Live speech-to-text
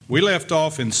We left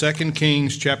off in 2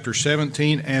 Kings chapter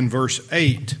 17 and verse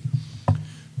 8,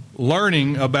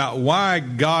 learning about why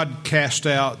God cast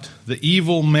out the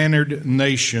evil-mannered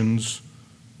nations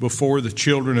before the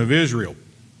children of Israel.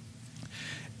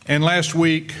 And last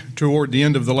week, toward the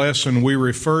end of the lesson, we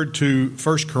referred to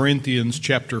 1 Corinthians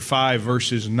chapter 5,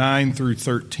 verses 9 through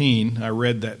 13. I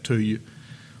read that to you,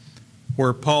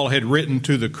 where Paul had written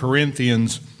to the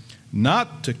Corinthians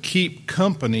not to keep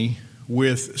company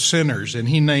with sinners. And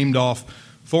he named off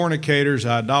fornicators,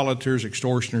 idolaters,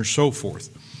 extortioners, so forth.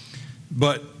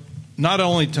 But not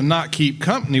only to not keep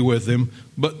company with them,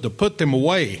 but to put them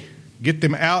away, get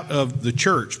them out of the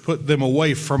church, put them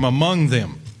away from among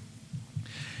them.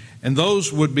 And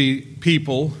those would be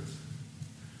people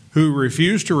who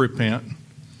refused to repent,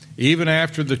 even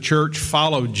after the church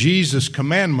followed Jesus'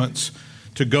 commandments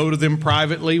to go to them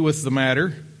privately with the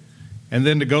matter, and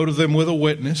then to go to them with a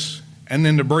witness, and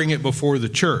then to bring it before the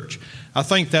church. I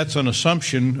think that's an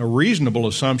assumption, a reasonable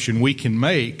assumption we can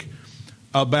make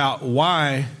about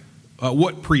why,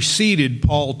 what preceded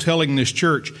Paul telling this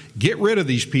church, get rid of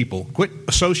these people, quit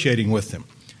associating with them.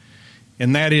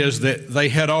 And that is that they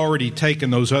had already taken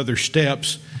those other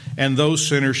steps, and those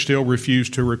sinners still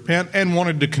refused to repent and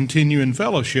wanted to continue in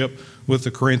fellowship with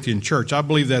the Corinthian church. I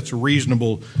believe that's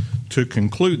reasonable to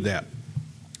conclude that.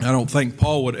 I don't think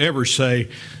Paul would ever say,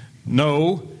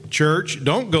 no, church,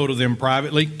 don't go to them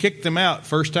privately, kick them out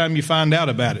first time you find out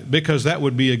about it, because that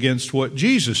would be against what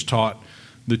Jesus taught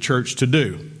the church to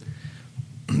do.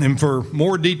 And for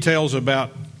more details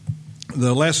about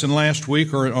the lesson last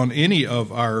week or on any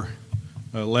of our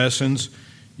lessons,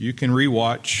 you can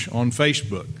rewatch on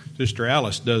Facebook. Sister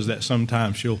Alice does that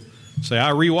sometimes. She'll say,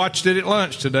 I rewatched it at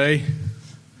lunch today.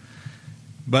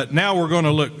 But now we're going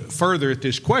to look further at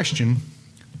this question.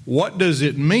 What does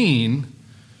it mean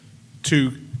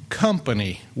to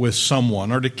company with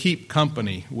someone, or to keep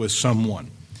company with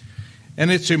someone? And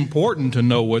it's important to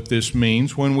know what this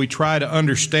means when we try to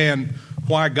understand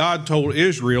why God told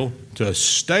Israel to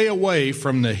stay away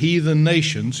from the heathen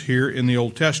nations here in the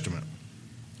Old Testament.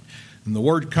 And the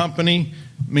word company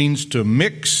means to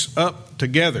mix up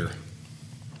together.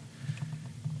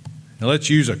 Now let's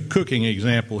use a cooking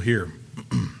example here.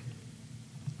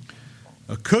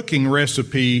 A cooking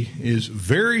recipe is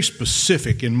very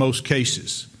specific in most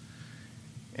cases,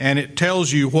 and it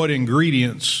tells you what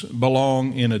ingredients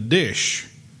belong in a dish,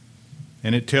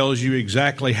 and it tells you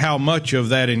exactly how much of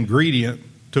that ingredient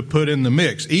to put in the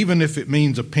mix, even if it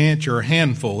means a pinch or a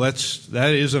handful. That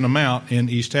is an amount in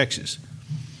East Texas,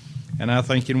 and I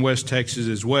think in West Texas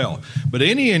as well. But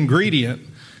any ingredient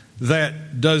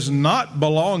that does not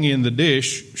belong in the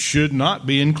dish should not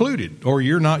be included, or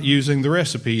you're not using the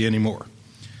recipe anymore.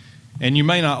 And you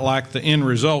may not like the end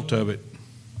result of it.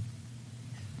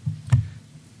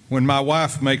 When my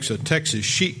wife makes a Texas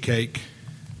sheet cake,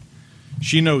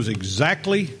 she knows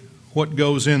exactly what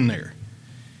goes in there.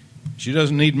 She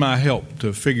doesn't need my help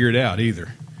to figure it out either.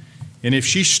 And if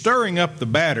she's stirring up the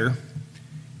batter,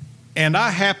 and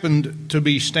I happened to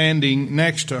be standing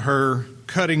next to her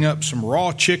cutting up some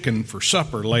raw chicken for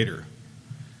supper later,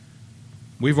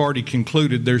 we've already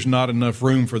concluded there's not enough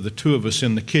room for the two of us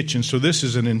in the kitchen, so this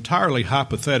is an entirely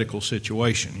hypothetical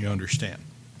situation, you understand.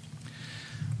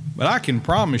 But I can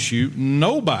promise you,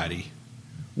 nobody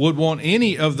would want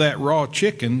any of that raw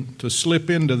chicken to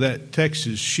slip into that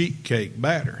Texas sheet cake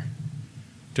batter,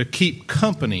 to keep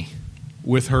company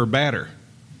with her batter.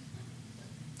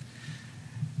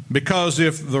 Because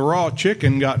if the raw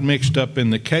chicken got mixed up in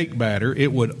the cake batter,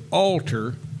 it would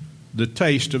alter the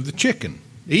taste of the chicken.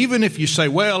 Even if you say,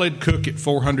 well, it'd cook at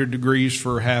 400 degrees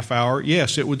for a half hour,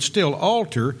 yes, it would still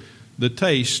alter the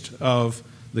taste of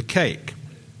the cake.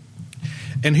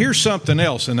 And here's something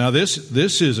else. And now this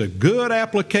is a good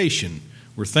application.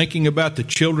 We're thinking about the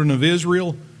children of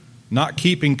Israel not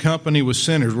keeping company with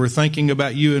sinners. We're thinking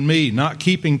about you and me not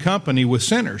keeping company with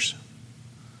sinners.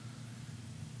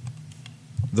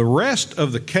 The rest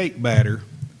of the cake batter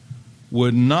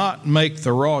would not make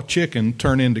the raw chicken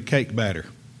turn into cake batter,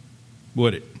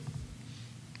 would it?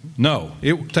 No.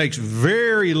 It takes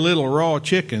very little raw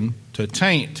chicken to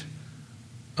taint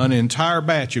an entire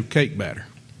batch of cake batter.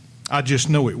 I just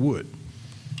know it would.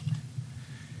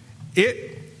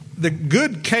 The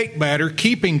good cake batter,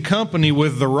 keeping company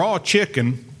with the raw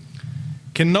chicken,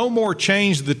 can no more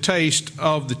change the taste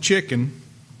of the chicken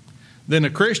than a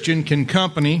Christian can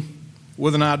company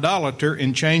with an idolater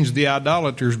and change the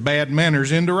idolater's bad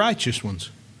manners into righteous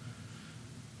ones.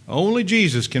 Only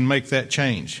Jesus can make that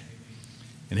change.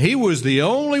 And he was the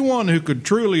only one who could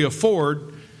truly afford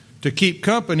to keep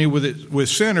company with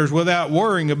sinners without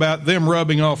worrying about them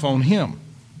rubbing off on him.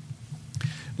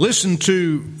 Listen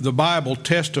to the Bible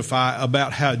testify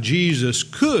about how Jesus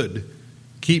could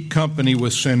keep company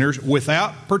with sinners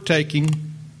without partaking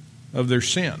of their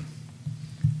sin.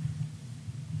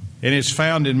 And it's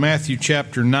found in Matthew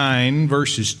chapter 9,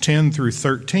 verses 10 through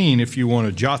 13, if you want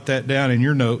to jot that down in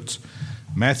your notes.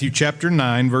 Matthew chapter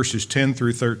 9, verses 10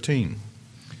 through 13.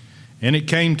 And it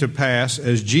came to pass,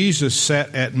 as Jesus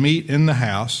sat at meat in the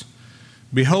house,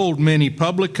 behold, many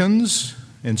publicans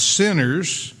and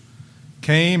sinners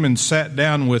came and sat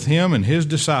down with him and his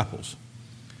disciples.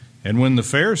 And when the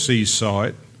Pharisees saw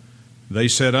it, they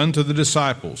said unto the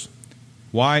disciples,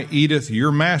 Why eateth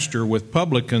your master with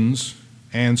publicans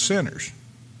and sinners?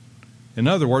 In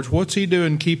other words, what's he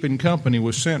doing keeping company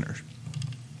with sinners?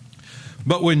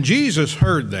 But when Jesus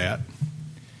heard that,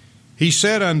 he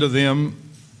said unto them,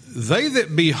 They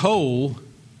that be whole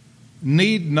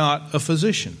need not a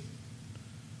physician,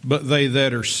 but they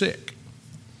that are sick.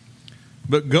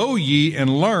 But go ye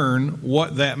and learn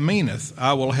what that meaneth.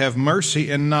 I will have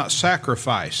mercy and not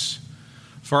sacrifice.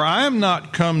 For I am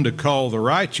not come to call the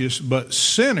righteous, but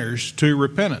sinners to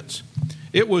repentance.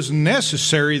 It was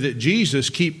necessary that Jesus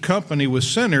keep company with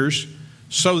sinners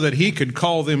so that he could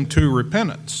call them to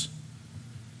repentance.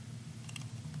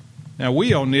 Now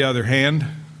we, on the other hand,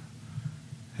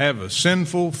 have a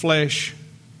sinful flesh.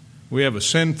 We have a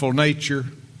sinful nature.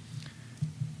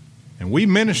 And we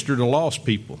minister to lost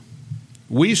people.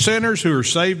 We sinners who are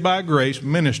saved by grace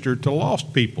minister to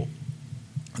lost people.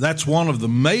 That's one of the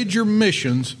major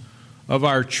missions of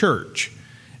our church.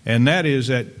 And that is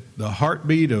at the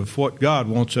heartbeat of what God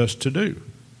wants us to do.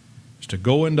 Is to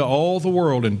go into all the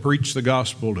world and preach the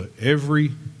gospel to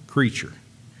every creature.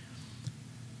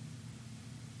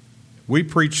 We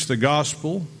preach the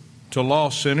gospel to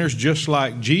lost sinners just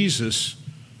like Jesus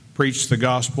preached the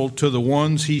gospel to the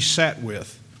ones he sat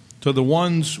with, to the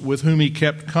ones with whom he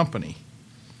kept company.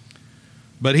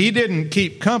 But he didn't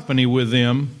keep company with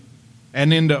them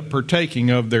and end up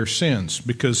partaking of their sins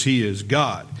because he is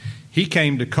God. He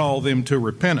came to call them to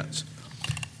repentance.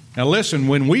 Now listen,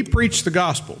 when we preach the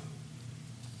gospel,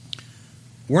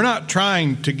 we're not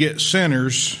trying to get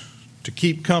sinners to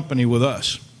keep company with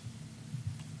us,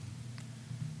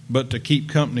 but to keep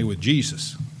company with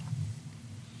Jesus.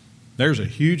 There's a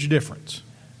huge difference.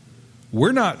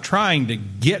 We're not trying to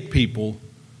get people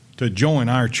to join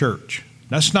our church.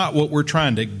 That's not what we're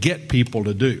trying to get people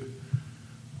to do.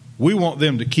 We want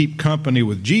them to keep company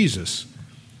with Jesus.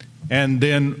 And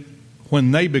then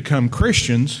when they become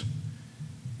Christians,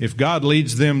 if God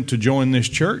leads them to join this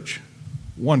church,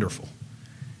 wonderful.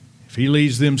 If he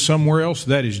leads them somewhere else,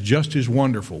 that is just as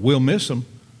wonderful. We'll miss them,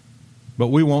 but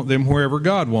we want them wherever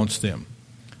God wants them.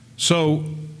 So,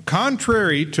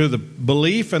 contrary to the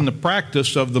belief and the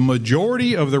practice of the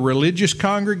majority of the religious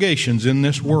congregations in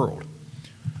this world,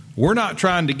 we're not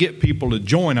trying to get people to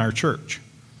join our church.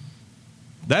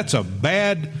 That's a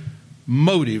bad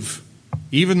motive,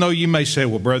 even though you may say,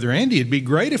 well, Brother Andy, it'd be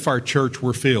great if our church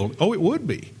were filled. Oh, it would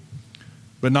be,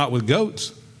 but not with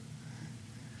goats.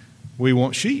 We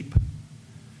want sheep.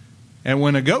 And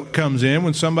when a goat comes in,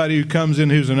 when somebody who comes in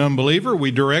who's an unbeliever,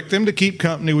 we direct them to keep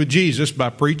company with Jesus by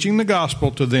preaching the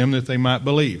gospel to them that they might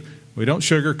believe. We don't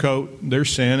sugarcoat their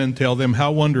sin and tell them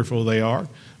how wonderful they are,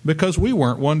 because we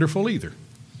weren't wonderful either.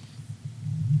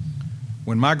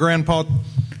 When my grandpa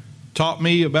taught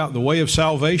me about the way of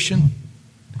salvation,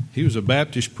 he was a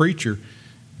Baptist preacher,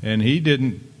 and he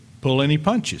didn't pull any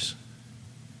punches.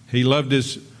 He loved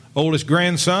his oldest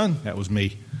grandson. That was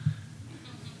me.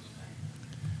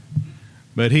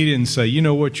 But he didn't say, you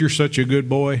know what, you're such a good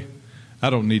boy, I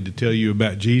don't need to tell you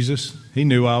about Jesus. He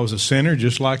knew I was a sinner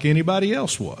just like anybody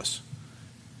else was.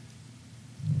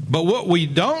 But what we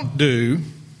don't do,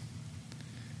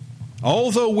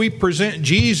 although we present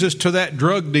Jesus to that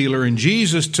drug dealer and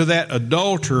Jesus to that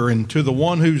adulterer and to the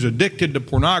one who's addicted to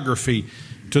pornography,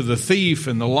 to the thief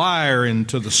and the liar and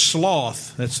to the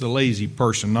sloth, that's the lazy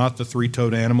person, not the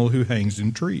three-toed animal who hangs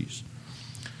in trees.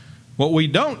 What we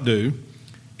don't do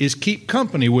is keep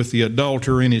company with the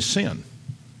adulterer in his sin,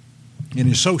 in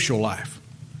his social life.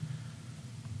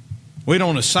 We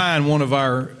don't assign one of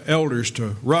our elders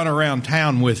to run around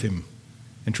town with him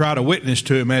and try to witness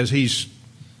to him as he's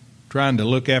trying to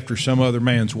look after some other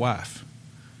man's wife.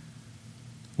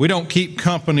 We don't keep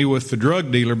company with the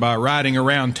drug dealer by riding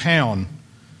around town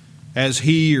as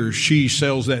he or she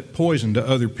sells that poison to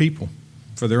other people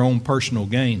for their own personal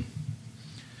gain.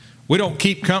 We don't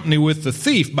keep company with the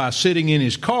thief by sitting in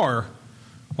his car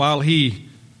while he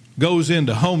goes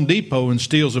into Home Depot and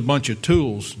steals a bunch of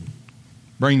tools,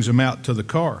 brings them out to the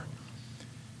car.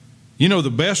 You know, the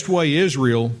best way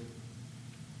Israel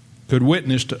could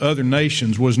witness to other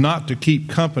nations was not to keep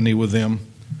company with them,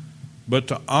 but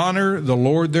to honor the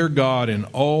Lord their God in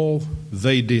all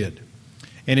they did.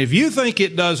 And if you think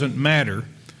it doesn't matter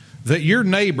that your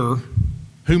neighbor,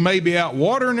 who may be out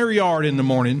watering their yard in the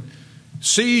morning,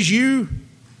 sees you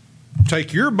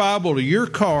take your Bible to your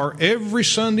car every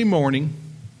Sunday morning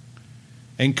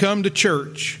and come to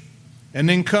church, and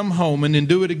then come home and then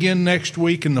do it again next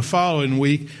week and the following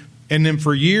week, and then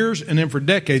for years and then for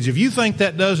decades. If you think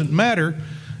that doesn't matter,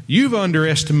 you've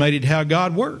underestimated how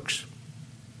God works.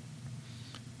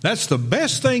 That's the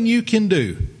best thing you can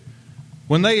do.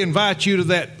 When they invite you to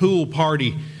that pool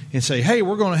party and say, hey,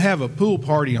 we're going to have a pool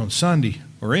party on Sunday,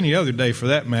 or any other day for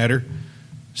that matter,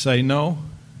 say, no,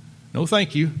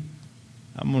 thank you.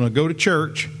 I'm going to go to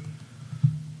church,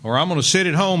 or I'm going to sit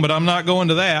at home, but I'm not going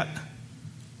to that.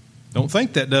 Don't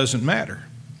think that doesn't matter.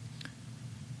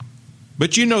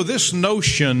 But you know, this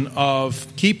notion of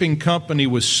keeping company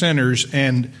with sinners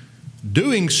and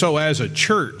doing so as a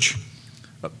church,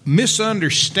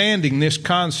 misunderstanding this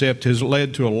concept has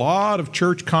led to a lot of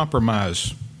church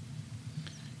compromise.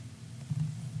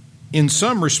 In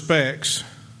some respects,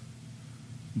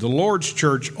 the Lord's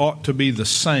church ought to be the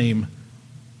same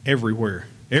everywhere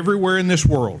in this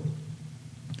world.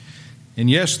 And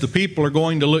yes, the people are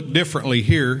going to look differently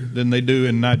here than they do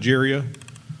in Nigeria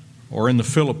or in the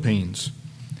Philippines.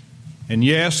 And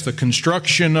yes, the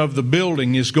construction of the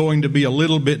building is going to be a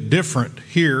little bit different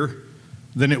here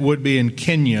than it would be in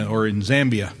Kenya or in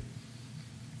Zambia.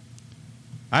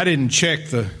 I didn't check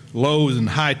the lows and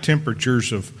high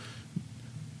temperatures of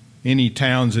any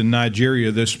towns in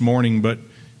Nigeria this morning, but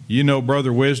you know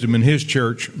Brother Wisdom and his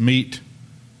church meet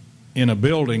in a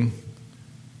building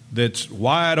that's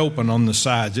wide open on the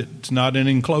sides. It's not an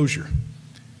enclosure.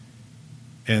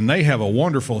 And they have a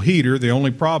wonderful heater. The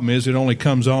only problem is it only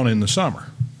comes on in the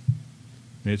summer.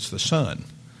 It's the sun.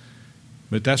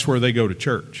 But that's where they go to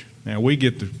church. Now, we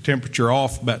get the temperature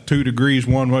off about 2 degrees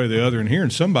one way or the other in here,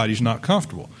 and somebody's not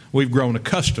comfortable. We've grown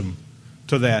accustomed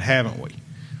to that, haven't we?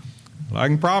 Well, I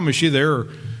can promise you there are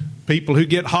people who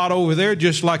get hot over there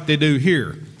just like they do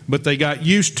here, but they got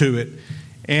used to it.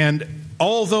 And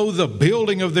although the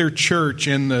building of their church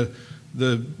and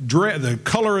the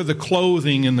color of the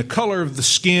clothing and the color of the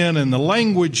skin and the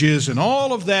languages and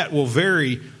all of that will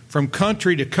vary from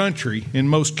country to country in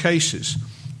most cases,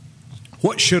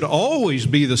 what should always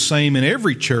be the same in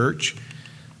every church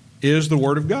is the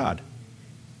Word of God.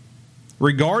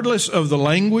 Regardless of the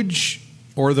language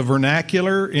or the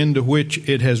vernacular into which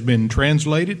it has been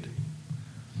translated,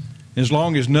 as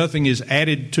long as nothing is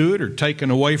added to it or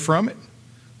taken away from it,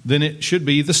 then it should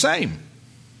be the same.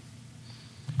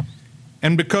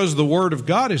 And because the Word of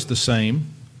God is the same,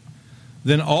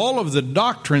 then all of the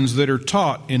doctrines that are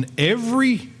taught in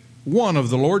every one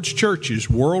of the Lord's churches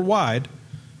worldwide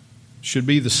should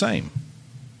be the same.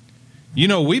 You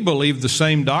know, we believe the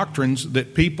same doctrines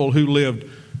that people who lived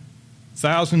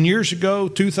 1,000 years ago,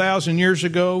 2,000 years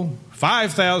ago,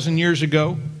 5,000 years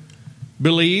ago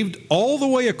believed all the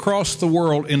way across the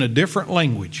world in a different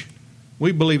language.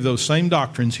 We believe those same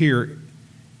doctrines here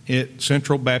at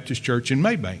Central Baptist Church in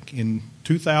Maybank in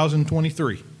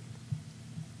 2023.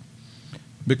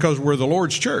 Because we're the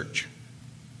Lord's church.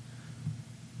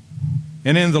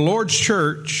 And in the Lord's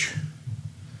church,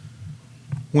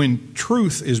 when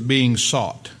truth is being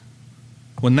sought,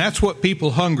 when that's what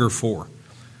people hunger for,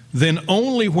 then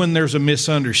only when there's a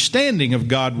misunderstanding of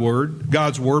God's Word,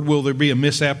 will there be a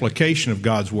misapplication of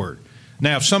God's Word.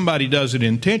 Now, if somebody does it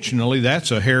intentionally, that's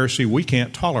a heresy we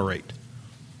can't tolerate.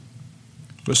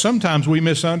 But sometimes we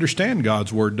misunderstand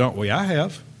God's Word, don't we? I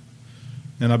have.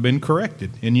 And I've been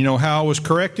corrected. And you know how I was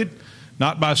corrected?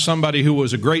 Not by somebody who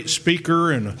was a great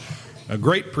speaker and a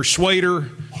great persuader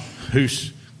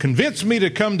who's convinced me to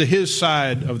come to his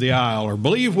side of the aisle or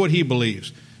believe what he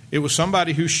believes. It was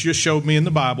somebody who just showed me in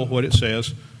the Bible what it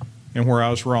says and where I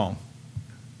was wrong.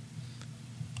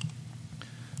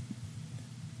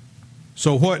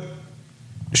 So what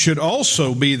should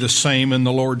also be the same in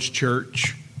the Lord's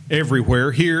church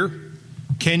everywhere, here,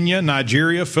 Kenya,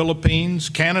 Nigeria, Philippines,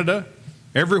 Canada,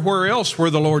 everywhere else where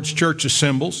the Lord's church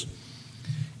assembles,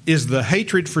 is the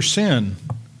hatred for sin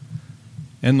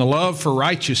and the love for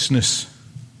righteousness.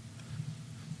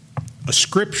 A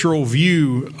scriptural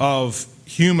view of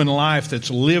human life that's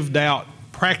lived out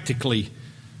practically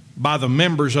by the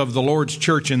members of the Lord's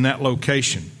church in that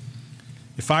location.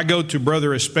 If I go to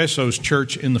Brother Espeso's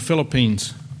church in the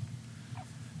Philippines,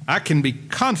 I can be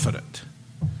confident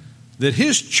that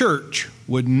his church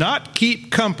would not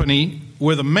keep company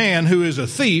with a man who is a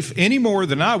thief any more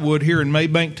than I would here in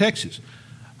Maybank, Texas.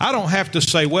 I don't have to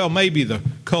say, well, maybe the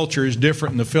culture is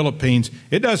different in the Philippines.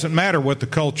 It doesn't matter what the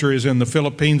culture is in the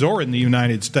Philippines or in the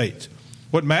United States.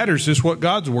 What matters is what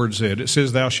God's Word said. It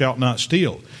says, thou shalt not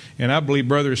steal. And I believe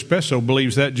Brother Espeso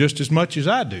believes that just as much as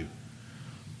I do.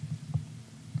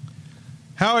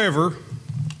 However,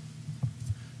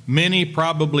 many,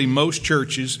 probably most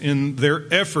churches, in their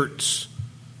efforts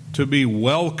to be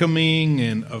welcoming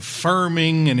and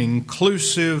affirming and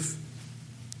inclusive,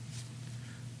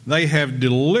 they have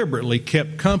deliberately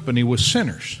kept company with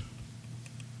sinners.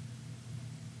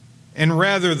 And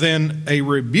rather than a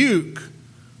rebuke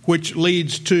which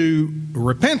leads to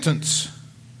repentance,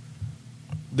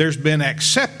 there's been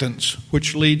acceptance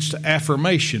which leads to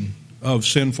affirmation of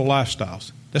sinful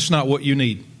lifestyles. That's not what you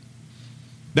need.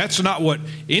 That's not what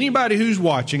anybody who's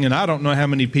watching, and I don't know how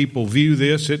many people view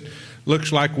this. It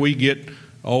looks like we get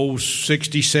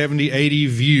 60, 70, 80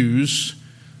 views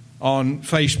on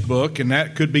Facebook, and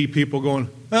that could be people going,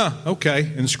 okay,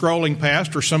 and scrolling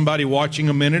past, or somebody watching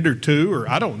a minute or two, or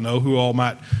I don't know who all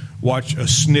might watch a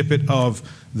snippet of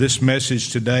this message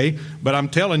today. But I'm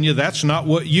telling you, that's not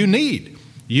what you need.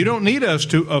 You don't need us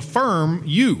to affirm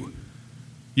you.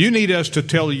 You need us to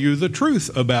tell you the truth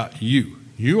about you.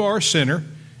 You are a sinner,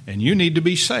 and you need to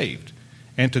be saved.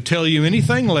 And to tell you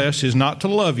anything less is not to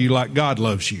love you like God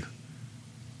loves you.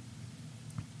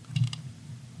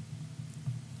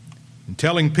 And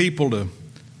telling people to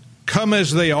come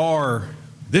as they are,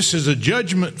 this is a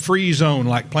judgment-free zone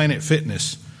like Planet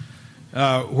Fitness,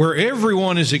 where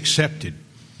everyone is accepted.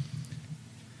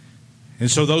 And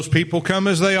so those people come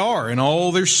as they are in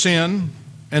all their sin,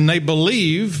 and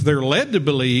they're led to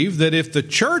believe that if the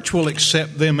church will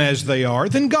accept them as they are,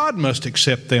 then God must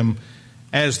accept them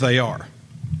as they are.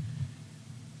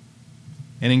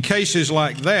 And in cases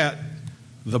like that,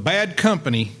 the bad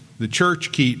company the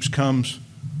church keeps comes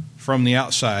from the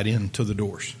outside into the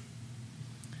doors.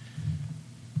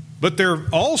 But there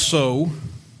have also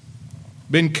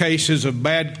been cases of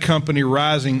bad company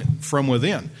rising from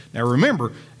within. Now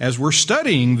remember, as we're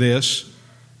studying this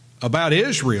about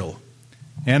Israel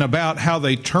and about how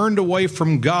they turned away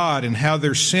from God and how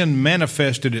their sin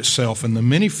manifested itself and the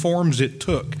many forms it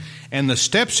took and the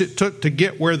steps it took to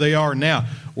get where they are now,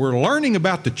 we're learning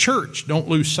about the church. Don't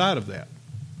lose sight of that.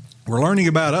 We're learning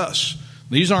about us.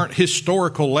 These aren't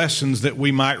historical lessons that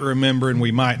we might remember and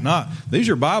we might not. These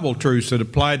are Bible truths that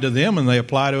applied to them, and they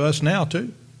apply to us now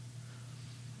too.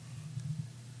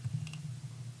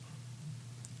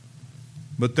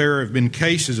 But there have been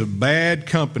cases of bad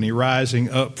company rising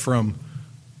up from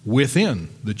within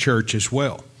the church as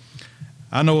well.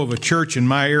 I know of a church in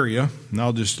my area, and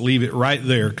I'll just leave it right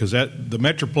there because the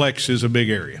Metroplex is a big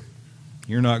area.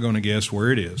 You're not going to guess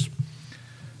where it is,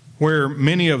 where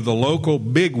many of the local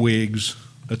bigwigs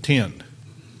attend.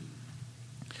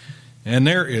 And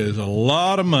there is a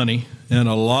lot of money and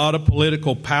a lot of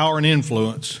political power and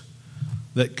influence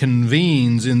that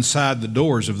convenes inside the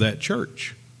doors of that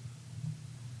church.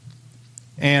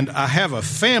 And I have a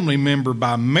family member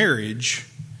by marriage,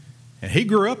 and he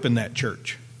grew up in that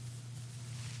church.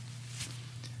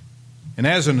 And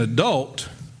as an adult,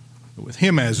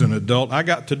 I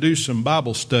got to do some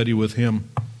Bible study with him,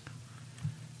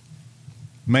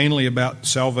 mainly about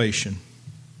salvation.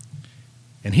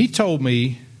 And he told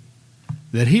me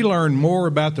that he learned more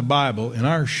about the Bible in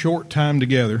our short time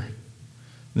together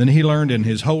than he learned in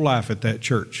his whole life at that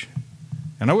church.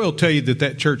 And I will tell you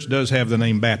that church does have the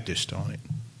name Baptist on it,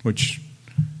 which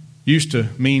used to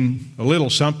mean a little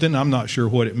something. I'm not sure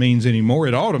what it means anymore.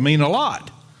 It ought to mean a lot.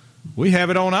 We have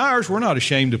it on ours. We're not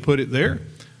ashamed to put it there.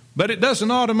 But it doesn't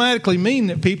automatically mean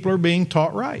that people are being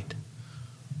taught right.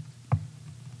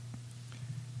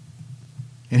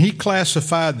 And he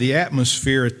classified the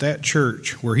atmosphere at that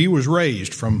church where he was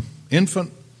raised from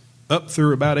infant up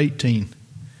through about 18.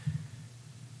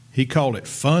 He called it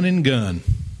fun and gun.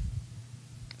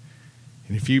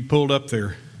 And if you pulled up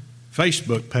their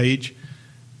Facebook page,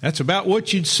 that's about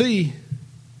what you'd see.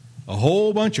 A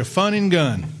whole bunch of fun and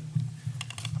gun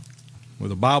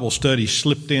with a Bible study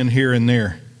slipped in here and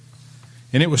there.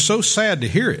 And it was so sad to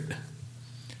hear it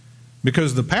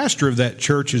because the pastor of that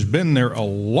church has been there a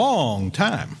long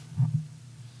time.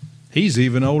 He's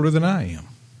even older than I am.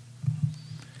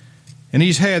 And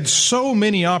he's had so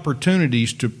many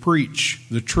opportunities to preach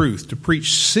the truth, to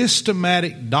preach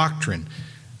systematic doctrine.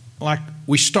 Like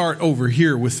we start over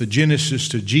here with the Genesis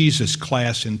to Jesus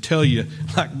class and tell you,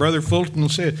 like Brother Fulton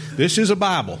said, this is a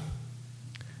Bible.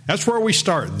 That's where we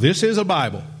start. This is a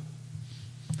Bible.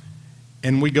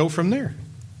 And we go from there.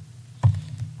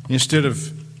 Instead of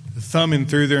thumbing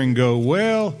through there and go,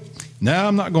 well, no,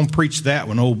 I'm not going to preach that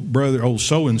one. Old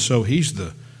so-and-so, he's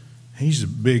the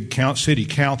big city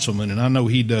councilman, and I know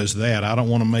he does that. I don't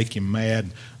want to make him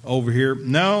mad over here.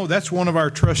 No, that's one of our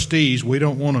trustees. We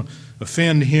don't want to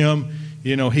offend him.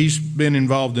 he's been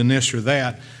involved in this or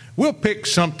that. We'll pick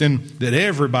something that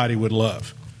everybody would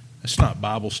love. That's not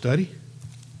Bible study.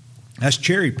 That's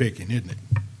cherry picking, isn't it?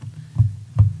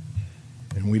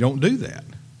 And we don't do that.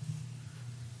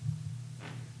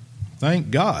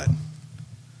 Thank God.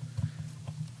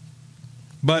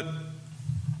 But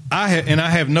I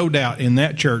have no doubt in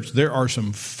that church there are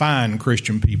some fine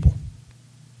Christian people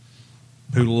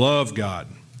who love God.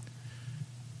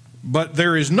 But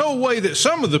there is no way that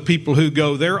some of the people who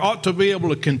go there ought to be able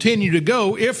to continue to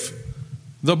go if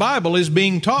the Bible is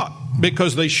being taught,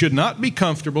 because they should not be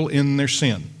comfortable in their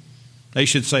sin. They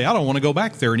should say, I don't want to go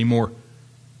back there anymore.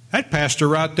 That pastor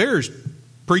right there is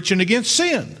preaching against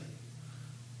sin.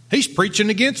 He's preaching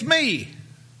against me.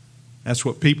 That's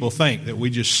what people think, that we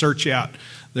just search out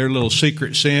their little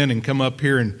secret sin and come up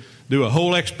here and do a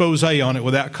whole expose on it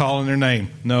without calling their name.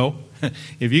 No.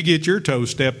 If you get your toes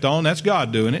stepped on, that's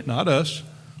God doing it, not us.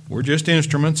 We're just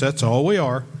instruments. That's all we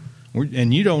are.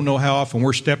 And you don't know how often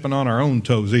we're stepping on our own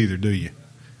toes either, do you?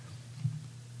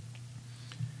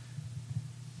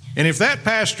 And if that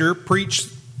pastor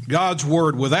preached God's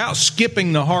word without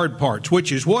skipping the hard parts,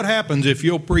 which is what happens if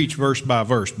you'll preach verse by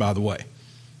verse, by the way.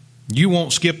 You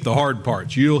won't skip the hard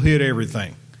parts. You'll hit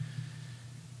everything.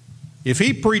 If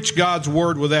he preached God's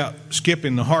word without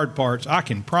skipping the hard parts, I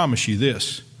can promise you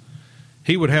this.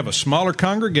 He would have a smaller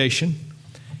congregation.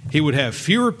 He would have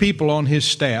fewer people on his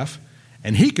staff.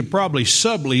 And he could probably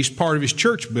sublease part of his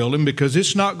church building, because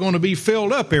it's not going to be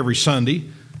filled up every Sunday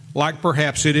like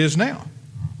perhaps it is now.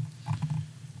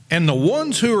 And the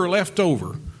ones who are left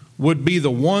over would be the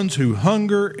ones who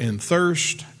hunger and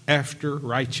thirst after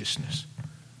righteousness.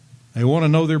 They want to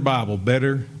know their Bible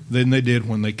better than they did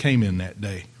when they came in that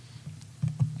day.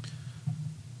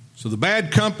 So the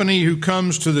bad company who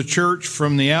comes to the church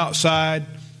from the outside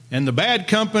and the bad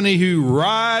company who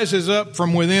rises up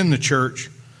from within the church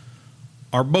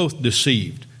are both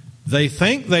deceived. They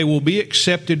think they will be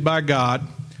accepted by God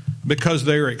because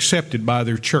they are accepted by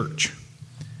their church.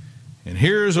 And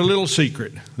here's a little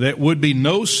secret that would be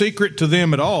no secret to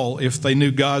them at all if they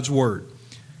knew God's word.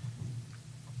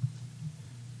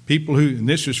 And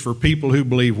this is for people who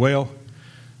believe, well,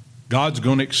 God's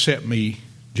going to accept me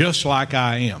just like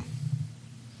I am.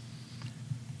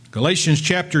 Galatians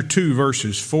chapter 2,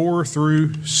 verses 4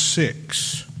 through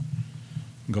 6.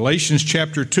 Galatians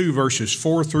chapter 2, verses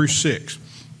 4 through 6.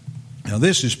 Now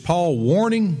this is Paul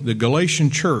warning the Galatian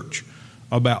church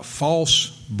about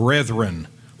false brethren.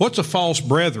 What's a false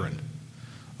brethren?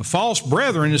 A false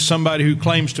brethren is somebody who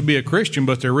claims to be a Christian,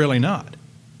 but they're really not.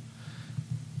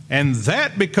 And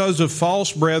that because of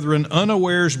false brethren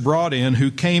unawares brought in,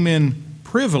 who came in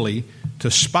privily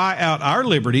to spy out our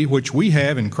liberty, which we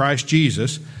have in Christ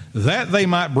Jesus, that they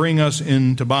might bring us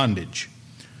into bondage,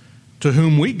 to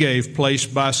whom we gave place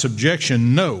by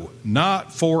subjection, no,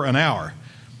 not for an hour,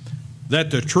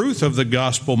 that the truth of the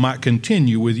gospel might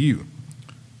continue with you.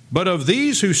 But of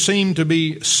these who seem to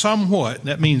be somewhat,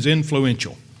 that means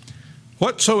influential,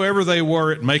 whatsoever they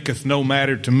were, it maketh no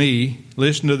matter to me.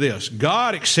 Listen to this.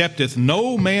 God accepteth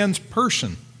no man's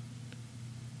person.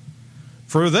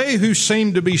 For they who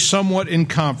seemed to be somewhat in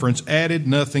conference added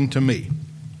nothing to me.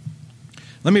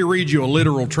 Let me read you a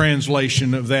literal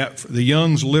translation of that, the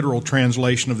Young's literal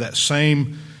translation of that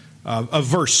same, of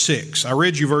verse 6. I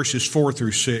read you verses 4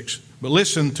 through 6. But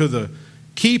listen to the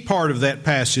key part of that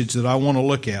passage that I want to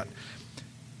look at.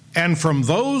 And from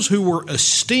those who were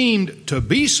esteemed to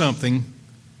be something,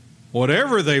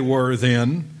 whatever they were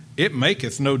then, it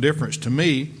maketh no difference to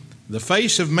me. The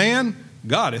face of man,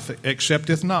 God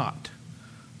accepteth not.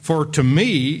 For to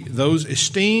me, those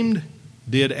esteemed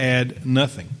did add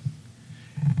nothing.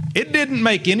 It didn't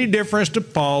make any difference to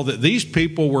Paul that these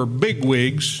people were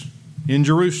bigwigs in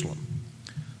Jerusalem.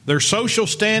 Their social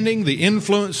standing, the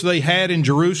influence they had in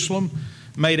Jerusalem,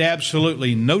 made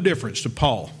absolutely no difference to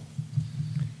Paul.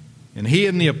 And he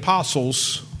and the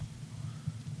apostles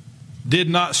did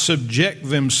not subject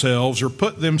themselves or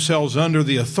put themselves under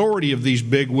the authority of these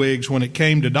bigwigs when it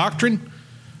came to doctrine,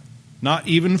 not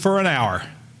even for an hour.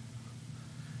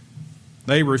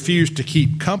 They refused to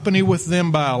keep company with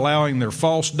them by allowing their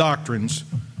false doctrines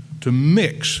to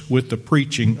mix with the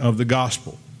preaching of the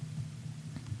gospel.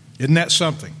 Isn't that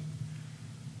something?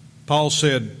 Paul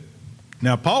said,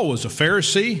 now Paul was a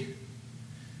Pharisee.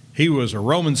 He was a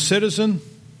Roman citizen.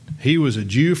 He was a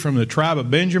Jew from the tribe of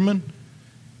Benjamin.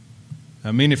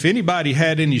 I mean, if anybody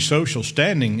had any social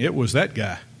standing, it was that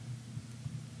guy.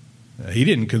 He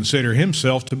didn't consider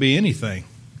himself to be anything.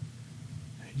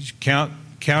 He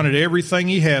counted everything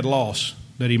he had lost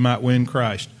that he might win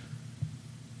Christ.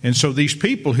 And so these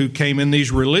people who came in,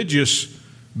 these religious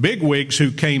bigwigs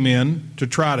who came in to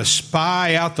try to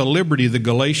spy out the liberty the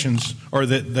Galatians, or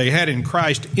that they had in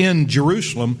Christ in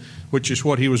Jerusalem, which is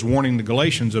what he was warning the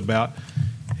Galatians about.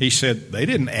 He said, they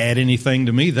didn't add anything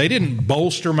to me. They didn't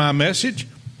bolster my message.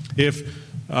 If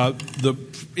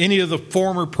any of the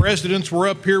former presidents were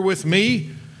up here with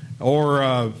me,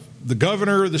 or the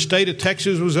governor of the state of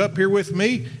Texas was up here with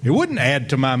me, it wouldn't add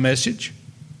to my message.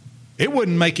 It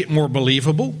wouldn't make it more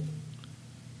believable,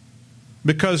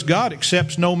 because God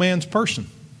accepts no man's person.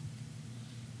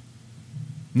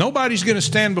 Nobody's going to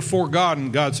stand before God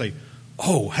and God say,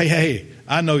 oh, hey,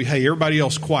 I know, hey, everybody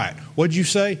else quiet. What'd you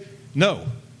say? No.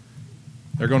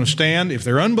 They're going to stand, if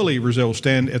they're unbelievers, they'll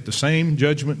stand at the same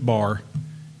judgment bar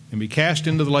and be cast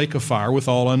into the lake of fire with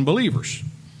all unbelievers.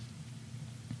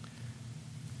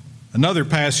 Another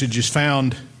passage is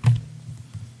found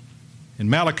in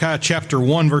Malachi chapter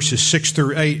 1, verses 6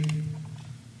 through 8.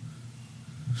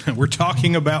 We're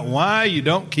talking about why you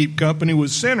don't keep company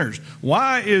with sinners.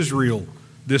 Why Israel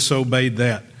disobeyed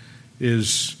that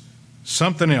is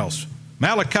something else.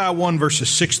 Malachi 1, verses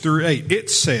 6 through 8.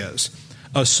 It says,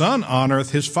 a son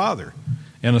honoreth his father,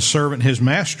 and a servant his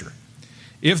master.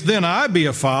 If then I be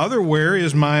a father, where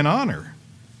is mine honor?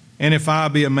 And if I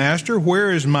be a master,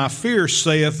 where is my fear,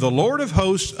 saith the Lord of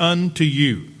hosts unto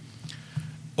you?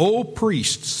 O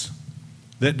priests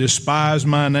that despise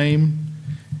my name,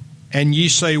 and ye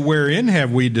say, wherein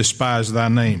have we despised thy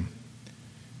name?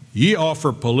 Ye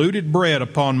offer polluted bread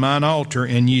upon mine altar,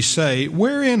 and ye say,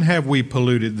 wherein have we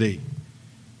polluted thee?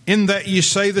 In that ye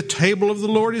say, the table of the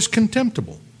Lord is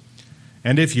contemptible.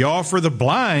 And if ye offer the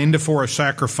blind for a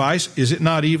sacrifice, is it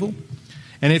not evil?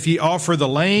 And if ye offer the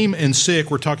lame and sick,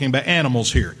 we're talking about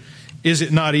animals here, is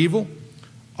it not evil?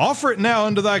 Offer it now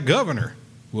unto thy governor.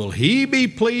 Will he be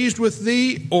pleased with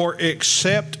thee, or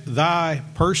accept thy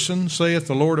person, saith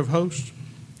the Lord of hosts?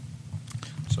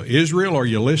 So Israel, are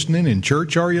you listening? In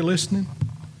church, are you listening?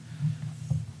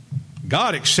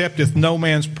 God accepteth no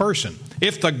man's person.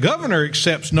 If the governor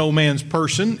accepts no man's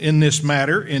person in this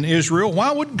matter in Israel,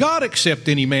 why would God accept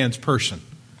any man's person?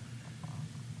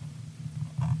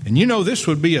 And you know, this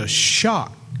would be a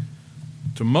shock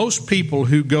to most people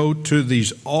who go to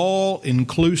these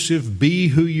all-inclusive, be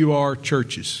who you are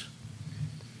churches.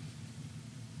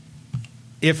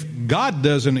 If God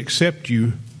doesn't accept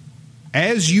you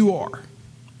as you are,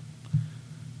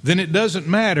 then it doesn't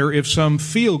matter if some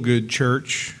feel-good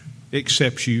church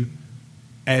accepts you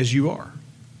as you are.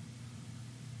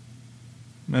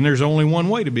 And there's only one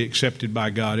way to be accepted by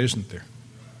God, isn't there?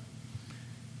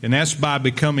 And that's by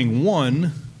becoming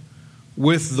one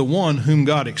with the one whom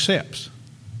God accepts.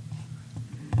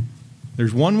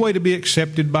 There's one way to be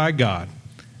accepted by God,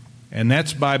 and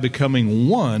that's by becoming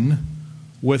one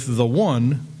with the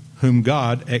one whom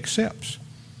God accepts.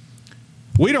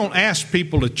 We don't ask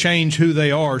people to change who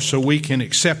they are so we can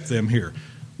accept them here.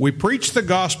 We preach the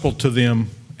gospel to them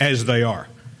as they are,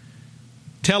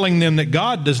 telling them that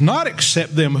God does not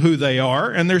accept them who they are,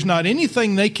 and there's not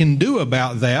anything they can do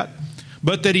about that,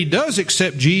 but that He does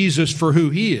accept Jesus for who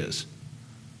He is.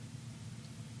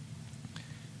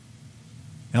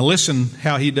 Now listen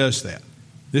how He does that.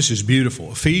 This is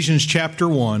beautiful. Ephesians chapter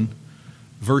 1,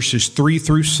 verses 3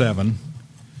 through 7.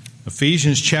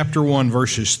 Ephesians chapter 1,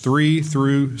 verses 3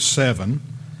 through 7.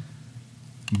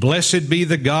 Blessed be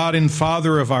the God and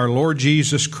Father of our Lord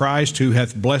Jesus Christ, who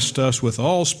hath blessed us with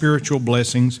all spiritual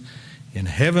blessings in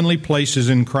heavenly places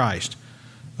in Christ,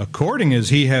 according as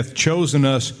He hath chosen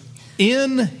us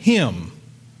in Him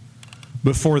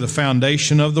before the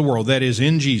foundation of the world, that is,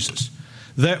 in Jesus,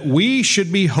 that we should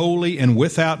be holy and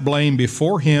without blame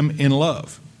before Him in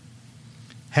love,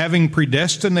 having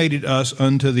predestinated us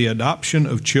unto the adoption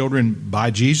of children by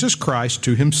Jesus Christ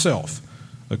to Himself,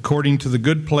 according to the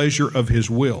good pleasure of His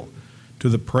will, to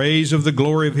the praise of the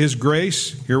glory of His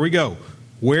grace, here we go,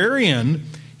 wherein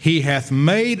He hath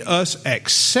made us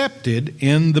accepted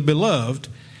in the Beloved,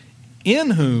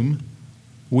 in whom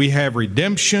we have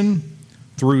redemption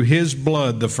through His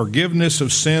blood, the forgiveness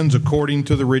of sins according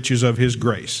to the riches of His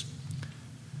grace.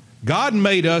 God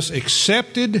made us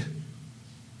accepted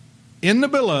in the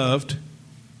Beloved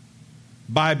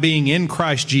by being in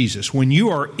Christ Jesus. When you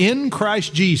are in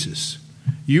Christ Jesus,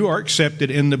 you are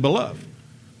accepted in the Beloved.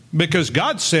 Because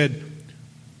God said,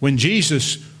 when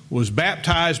Jesus was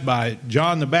baptized by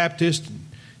John the Baptist,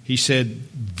 He said,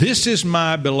 "This is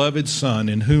my beloved Son,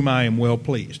 in whom I am well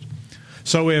pleased."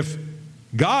 So if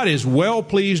God is well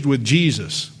pleased with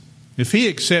Jesus, if He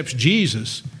accepts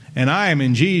Jesus and I am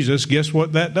in Jesus, guess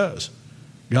what that does?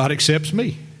 God accepts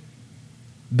me.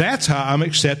 That's how I'm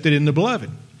accepted in the Beloved.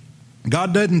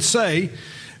 God doesn't say,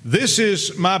 This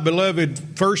is my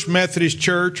beloved First Methodist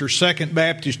Church or Second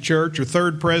Baptist Church or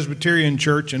Third Presbyterian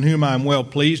Church in whom I am well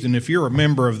pleased. And if you're a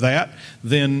member of that,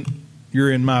 then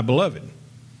you're in my beloved.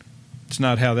 It's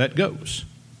not how that goes.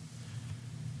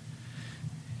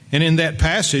 And in that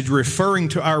passage, referring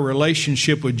to our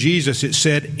relationship with Jesus, it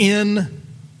said, in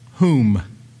whom.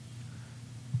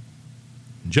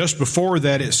 Just before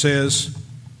that, it says,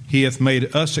 He hath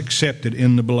made us accepted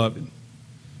in the beloved.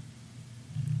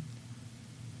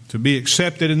 To be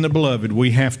accepted in the beloved,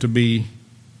 we have to be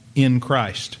in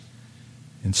Christ.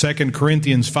 In 2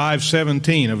 Corinthians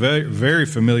 5:17, a very, very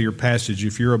familiar passage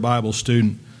if you're a Bible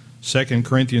student. 2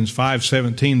 Corinthians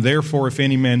 5:17, therefore if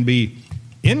any man be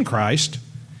in Christ,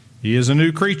 he is a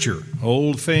new creature.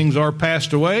 Old things are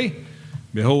passed away.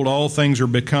 Behold, all things are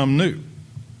become new.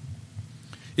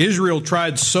 Israel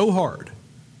tried so hard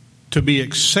to be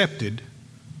accepted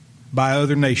by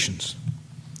other nations,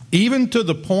 even to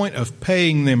the point of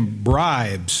paying them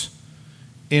bribes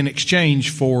in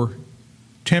exchange for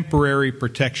temporary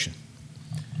protection.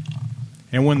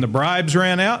 And when the bribes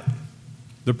ran out,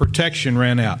 the protection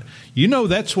ran out. You know,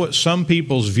 that's what some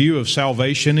people's view of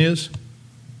salvation is.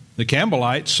 The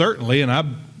Campbellites, certainly, and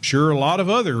I'm sure a lot of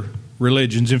other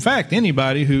religions. In fact,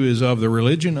 anybody who is of the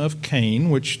religion of Cain,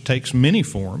 which takes many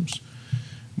forms,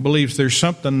 believes there's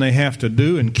something they have to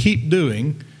do and keep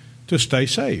doing to stay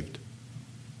saved.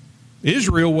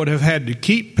 Israel would have had to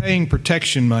keep paying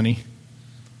protection money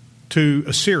to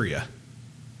Assyria,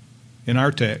 in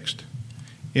our text,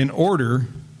 in order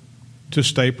to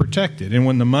stay protected. And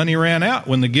when the money ran out,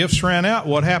 when the gifts ran out,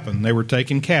 what happened? They were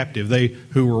taken captive. They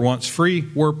who were once free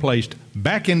were placed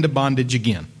back into bondage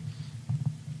again.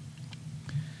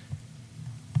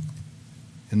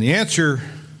 And the answer,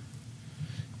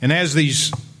 and as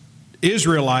these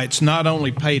Israelites not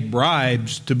only paid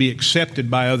bribes to be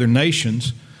accepted by other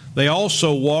nations, they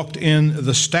also walked in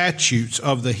the statutes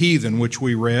of the heathen, which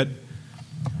we read.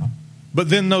 But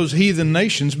then those heathen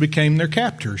nations became their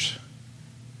captors.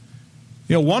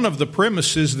 You know, one of the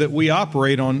premises that we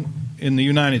operate on in the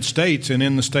United States and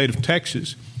in the state of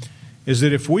Texas is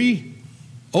that if we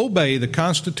obey the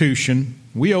Constitution,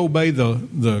 we obey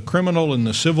the criminal and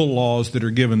the civil laws that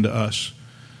are given to us,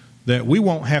 that we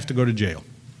won't have to go to jail,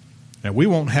 that we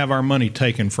won't have our money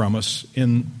taken from us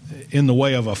in the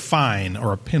way of a fine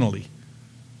or a penalty.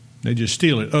 They just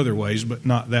steal it other ways, but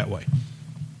not that way.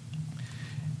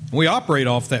 We operate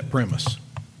off that premise.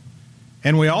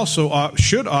 And we also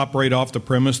should operate off the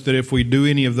premise that if we do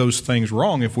any of those things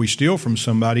wrong, if we steal from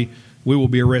somebody, we will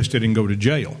be arrested and go to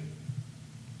jail.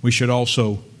 We should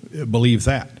also believe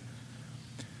that.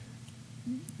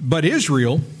 But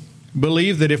Israel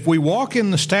believed that if we walk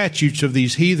in the statutes of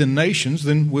these heathen nations,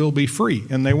 then we'll be free.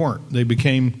 And they weren't. They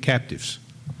became captives.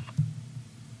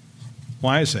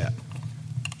 Why is that?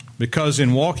 Because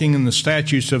in walking in the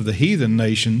statutes of the heathen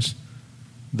nations,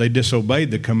 they disobeyed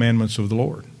the commandments of the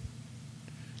Lord.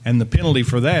 And the penalty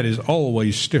for that is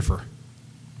always stiffer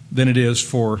than it is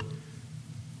for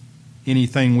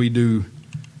anything we do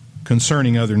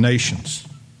concerning other nations.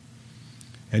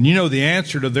 And you know, the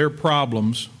answer to their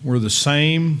problems was the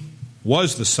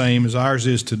same as ours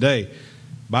is today.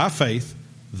 By faith,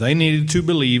 they needed to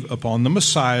believe upon the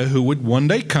Messiah who would one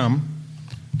day come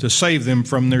to save them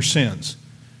from their sins.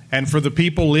 And for the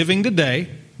people living today,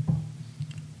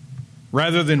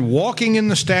 rather than walking in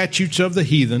the statutes of the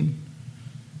heathen,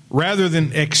 rather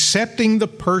than accepting the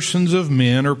persons of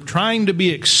men or trying to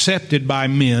be accepted by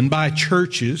men, by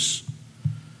churches,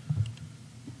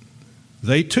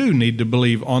 they too need to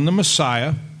believe on the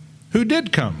Messiah who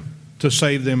did come to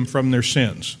save them from their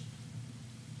sins.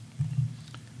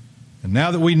 And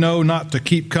now that we know not to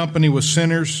keep company with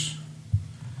sinners,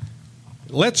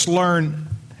 let's learn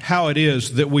how it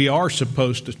is that we are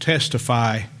supposed to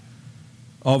testify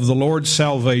of the Lord's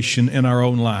salvation in our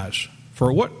own lives.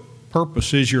 For what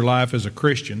purpose is your life as a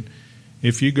Christian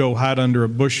if you go hide under a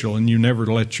bushel and you never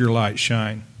let your light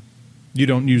shine? You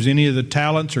don't use any of the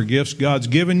talents or gifts God's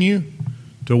given you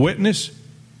to witness.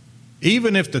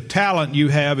 Even if the talent you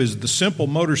have is the simple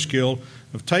motor skill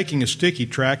of taking a sticky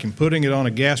track and putting it on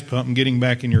a gas pump and getting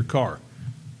back in your car.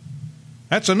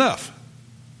 That's enough.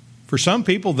 For some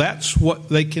people, that's what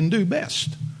they can do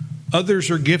best. Others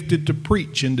are gifted to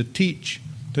preach and to teach,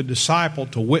 to disciple,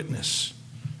 to witness,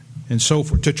 and so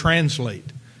forth, to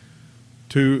translate,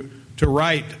 to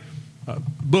write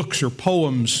books or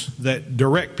poems that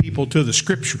direct people to the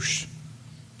Scriptures.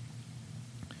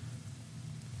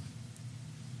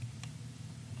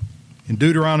 In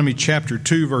Deuteronomy chapter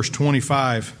 2, verse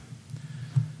 25,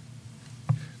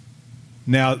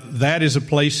 now that is a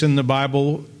place in the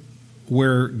Bible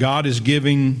where God is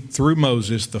giving, through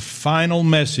Moses, the final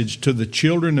message to the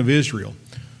children of Israel,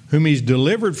 whom he's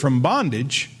delivered from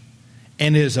bondage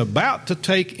and is about to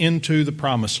take into the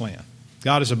promised land.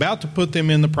 God is about to put them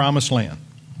in the promised land.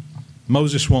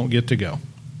 Moses won't get to go.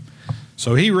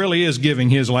 So he really is giving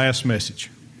his last message,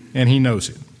 and he knows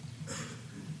it.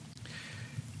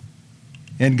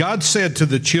 And God said to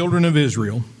the children of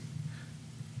Israel,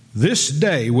 "This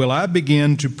day will I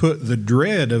begin to put the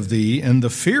dread of thee and the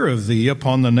fear of thee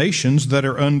upon the nations that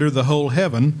are under the whole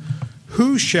heaven,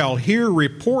 who shall hear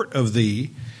report of thee,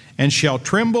 and shall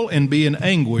tremble and be in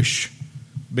anguish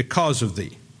because of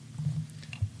thee."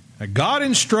 Now, God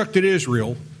instructed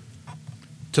Israel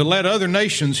to let other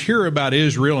nations hear about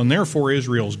Israel, and therefore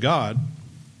Israel's God,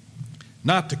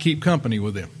 not to keep company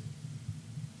with them.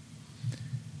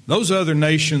 Those other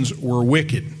nations were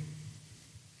wicked.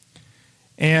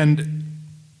 And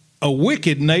a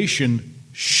wicked nation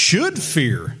should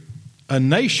fear a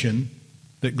nation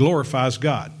that glorifies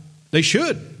God. They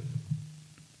should.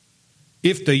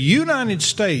 If the United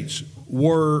States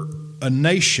were a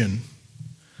nation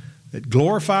that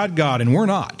glorified God, and we're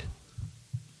not.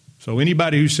 So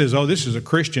anybody who says, oh, this is a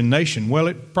Christian nation, well,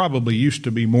 it probably used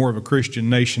to be more of a Christian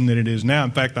nation than it is now.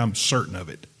 In fact, I'm certain of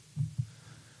it.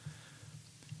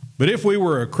 But if we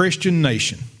were a Christian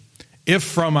nation, if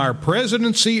from our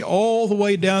presidency all the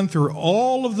way down through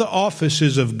all of the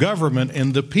offices of government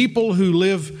and the people who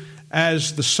live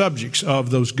as the subjects of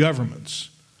those governments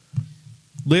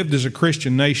lived as a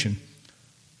Christian nation,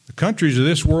 the countries of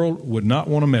this world would not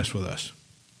want to mess with us.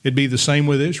 It'd be the same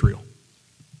with Israel.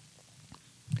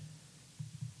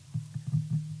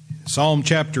 Psalm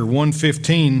chapter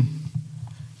 115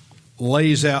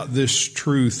 lays out this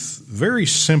truth very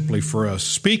simply for us.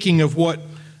 Speaking of what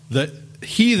the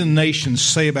heathen nations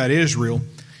say about Israel,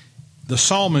 the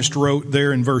psalmist wrote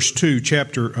there in verse 2,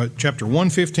 chapter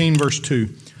 115, verse 2,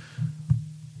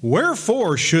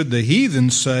 "Wherefore should the heathen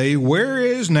say, where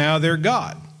is now their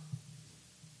God?"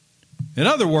 In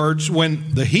other words,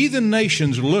 when the heathen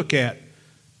nations look at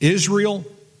Israel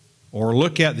or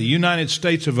look at the United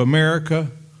States of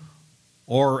America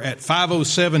or at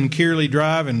 507 Kearley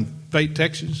Drive in Fate,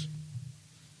 Texas,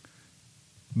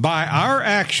 by our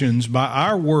actions, by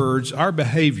our words, our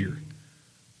behavior,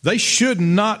 they should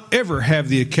not ever have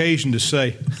the occasion to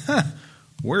say,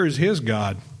 where is his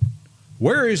God?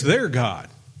 Where is their God?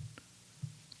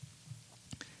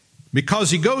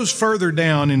 Because he goes further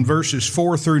down in verses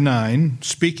 4 through 9,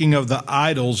 speaking of the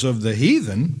idols of the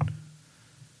heathen,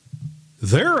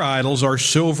 their idols are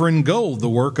silver and gold, the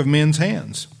work of men's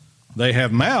hands. They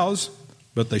have mouths,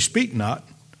 but they speak not.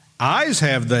 Eyes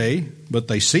have they, but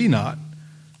they see not.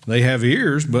 They have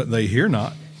ears, but they hear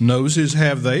not. Noses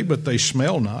have they, but they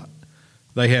smell not.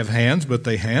 They have hands, but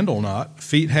they handle not.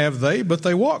 Feet have they, but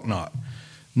they walk not.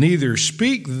 Neither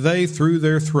speak they through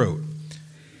their throat.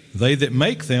 They that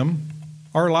make them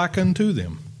are like unto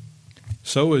them.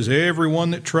 So is every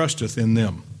one that trusteth in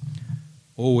them.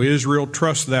 O Israel,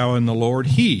 trust thou in the Lord.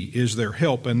 He is their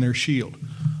help and their shield.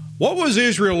 What was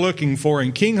Israel looking for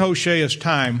in King Hoshea's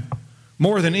time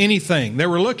more than anything? They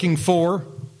were looking for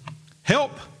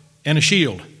help and a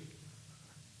shield.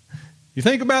 You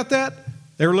think about that?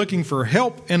 They were looking for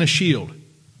help and a shield.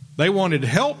 They wanted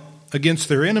help against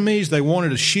their enemies. They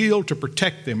wanted a shield to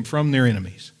protect them from their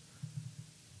enemies.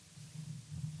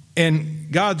 And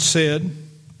God said,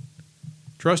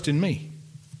 trust in me.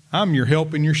 I'm your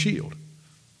help and your shield.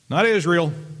 Not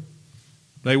Israel.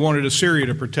 They wanted Assyria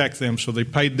to protect them, so they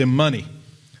paid them money.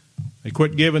 They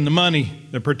quit giving the money.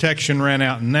 The protection ran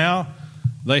out. And now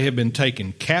they have been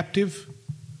taken captive.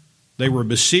 They were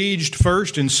besieged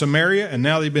first in Samaria, and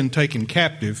now they've been taken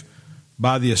captive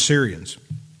by the Assyrians.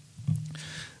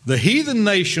 The heathen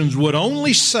nations would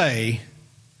only say,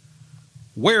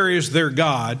 where is their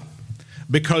God?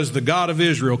 Because the God of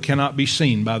Israel cannot be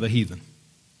seen by the heathen.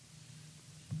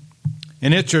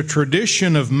 And it's a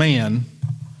tradition of man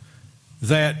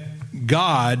that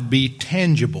God be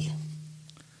tangible,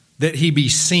 that he be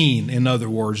seen, in other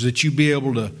words, that you be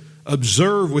able to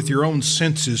observe with your own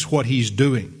senses what he's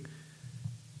doing.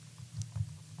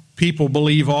 People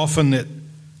believe often that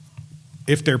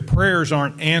if their prayers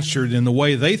aren't answered in the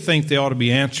way they think they ought to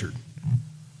be answered,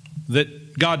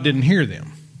 that God didn't hear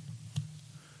them.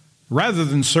 Rather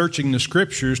than searching the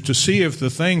Scriptures to see if the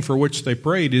thing for which they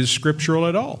prayed is scriptural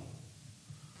at all.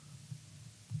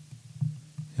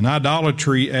 And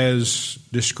idolatry, as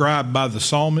described by the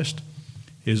psalmist,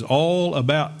 is all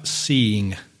about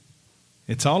seeing.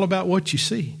 It's all about what you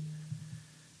see.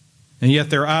 And yet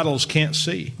their idols can't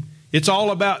see. It's all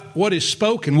about what is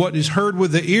spoken, what is heard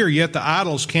with the ear, yet the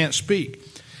idols can't speak.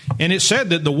 And it said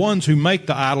that the ones who make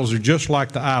the idols are just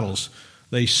like the idols.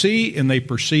 They see and they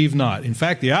perceive not. In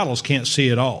fact, the idols can't see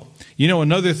at all. You know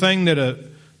another thing that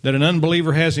an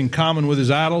unbeliever has in common with his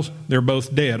idols? They're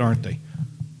both dead, aren't they?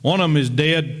 One of them is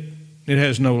dead. It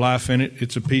has no life in it.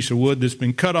 It's a piece of wood that's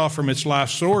been cut off from its life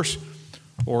source,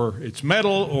 or it's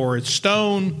metal, or it's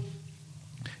stone.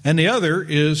 And the other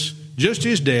is just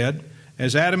as dead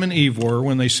as Adam and Eve were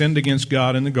when they sinned against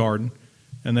God in the garden,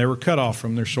 and they were cut off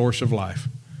from their source of life.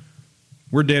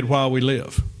 We're dead while we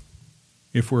live,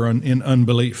 if we're in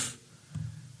unbelief.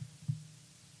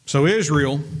 So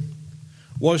Israel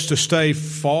was to stay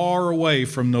far away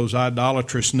from those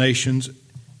idolatrous nations,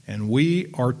 and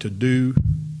we are to do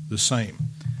the same.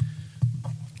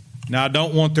 Now, I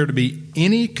don't want there to be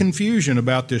any confusion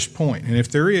about this point, and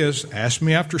if there is, ask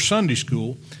me after Sunday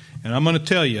school, and I'm going to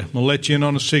tell you, I'm going to let you in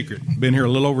on a secret. I've been here a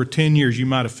little over 10 years, you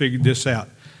might have figured this out.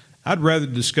 I'd rather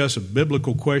discuss a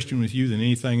biblical question with you than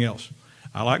anything else.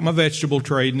 I like my vegetable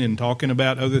trading and talking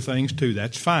about other things too.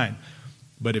 That's fine.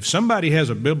 But if somebody has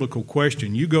a biblical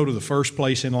question, you go to the first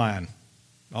place in line.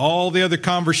 All the other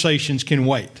conversations can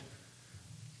wait.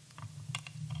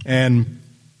 And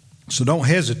so don't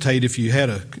hesitate if you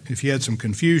had some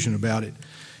confusion about it.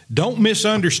 Don't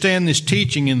misunderstand this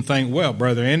teaching and think, well,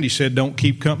 Brother Andy said don't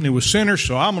keep company with sinners,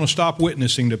 so I'm going to stop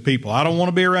witnessing to people. I don't want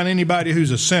to be around anybody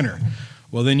who's a sinner.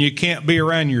 Well, then you can't be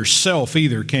around yourself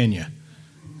either, can you?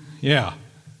 Yeah.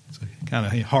 It's kind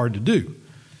of hard to do.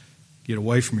 Get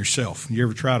away from yourself. You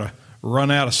ever try to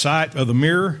run out of sight of the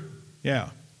mirror?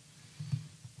 Yeah.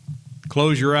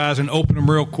 Close your eyes and open them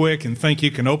real quick and think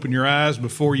you can open your eyes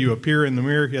before you appear in the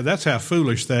mirror. Yeah, that's how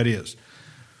foolish that is.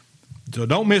 So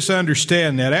don't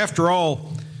misunderstand that. After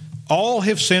all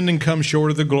have sinned and come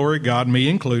short of the glory of God, me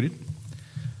included.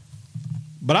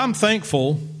 But I'm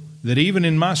thankful that even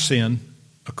in my sin,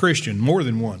 a Christian, more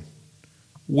than one,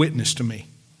 witnessed to me.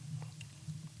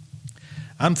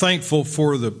 I'm thankful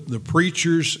for the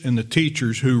preachers and the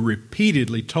teachers who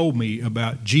repeatedly told me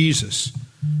about Jesus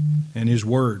and His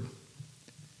Word.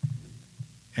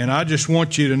 And I just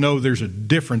want you to know there's a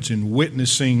difference in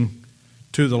witnessing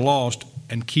to the lost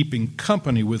and keeping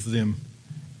company with them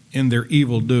in their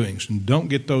evil doings. And don't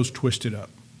get those twisted up.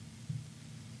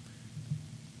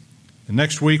 And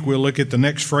next week we'll look at the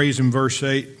next phrase in verse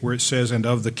 8 where it says, and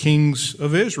of the kings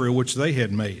of Israel which they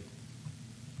had made.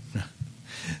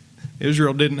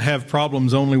 Israel didn't have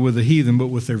problems only with the heathen, but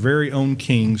with their very own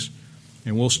kings.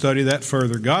 And we'll study that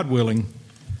further, God willing,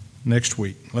 next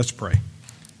week. Let's pray.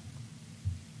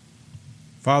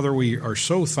 Father, we are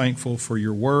so thankful for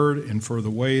your word and for the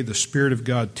way the Spirit of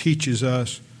God teaches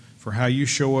us, for how you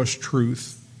show us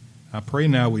truth. I pray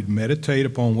now we'd meditate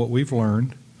upon what we've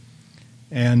learned.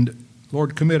 And,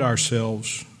 Lord, commit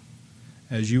ourselves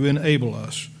as you enable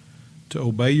us to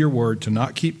obey your word, to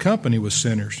not keep company with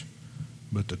sinners,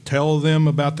 but to tell them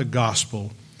about the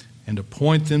gospel and to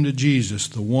point them to Jesus,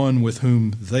 the one with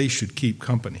whom they should keep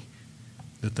company,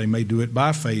 that they may do it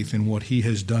by faith in what he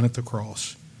has done at the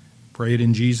cross. Pray it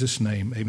in Jesus' name. Amen.